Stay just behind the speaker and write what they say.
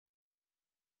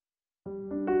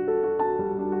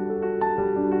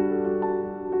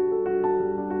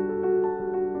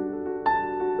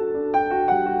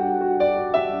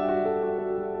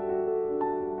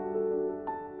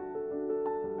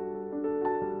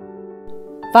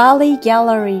Vally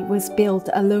Gallery was built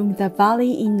along the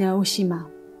valley in Naoshima.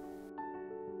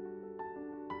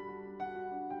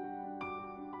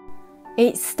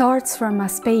 It starts from a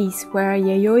space where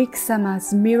Yayoi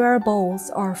Kusama's mirror balls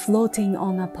are floating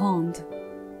on a pond.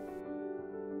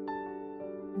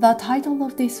 The title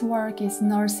of this work is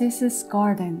Narcissus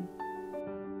Garden.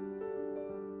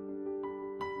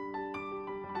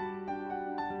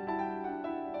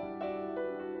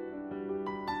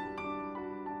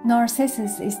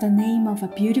 Narcissus is the name of a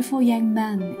beautiful young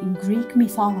man in Greek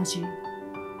mythology.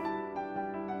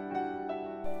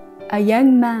 A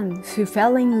young man who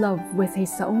fell in love with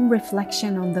his own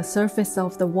reflection on the surface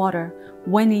of the water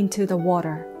went into the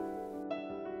water.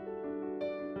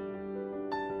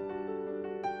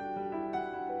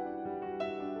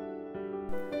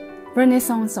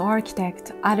 Renaissance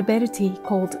architect Alberti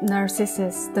called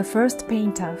Narcissus the first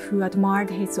painter who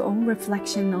admired his own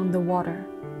reflection on the water.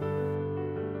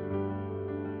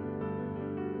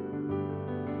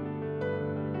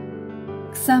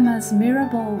 Kusama's mirror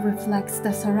ball reflects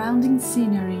the surrounding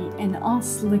scenery and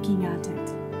us looking at it.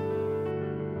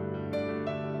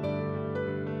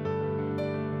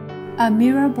 A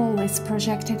mirror ball is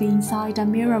projected inside a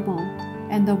mirror ball,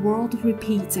 and the world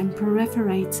repeats and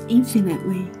proliferates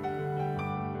infinitely.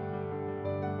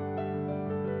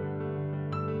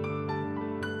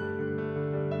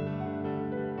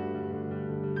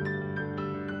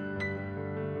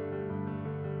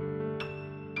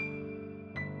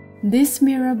 This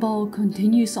mirror ball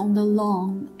continues on the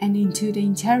lawn and into the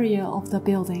interior of the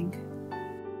building.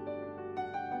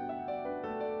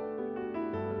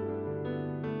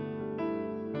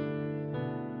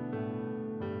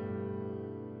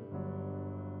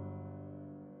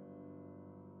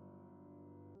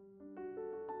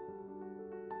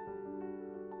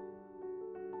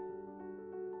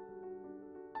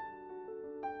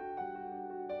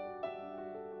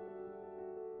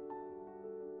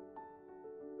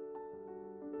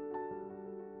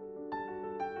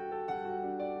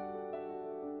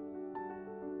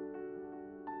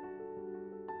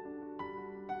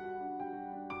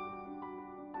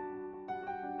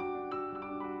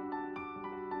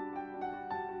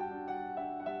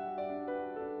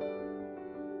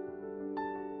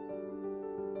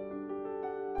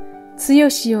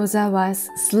 Tsuyoshi Ozawa's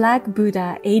Slag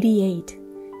Buddha 88.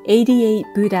 88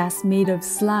 Buddhas made of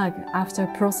slag after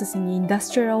processing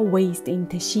industrial waste in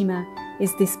Teshima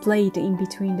is displayed in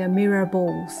between the mirror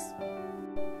balls.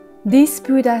 This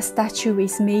Buddha statue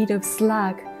is made of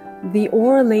slag, the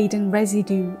ore-laden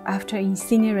residue after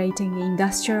incinerating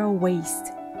industrial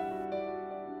waste.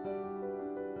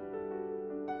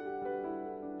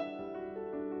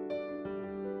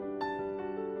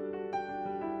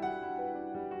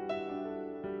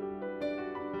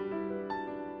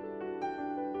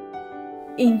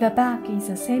 In the back is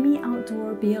a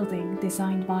semi-outdoor building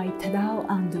designed by Tadao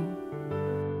Ando.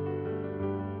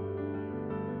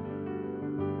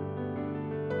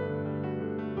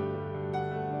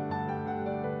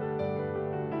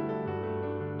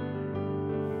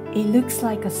 It looks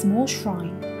like a small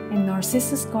shrine, and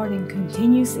Narcissus Garden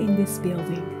continues in this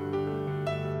building.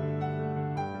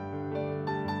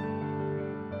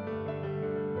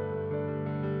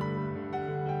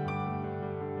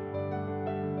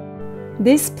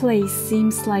 This place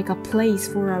seems like a place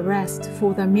for a rest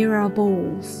for the mirror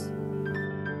balls.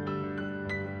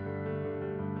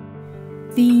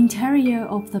 The interior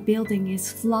of the building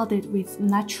is flooded with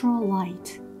natural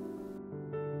light.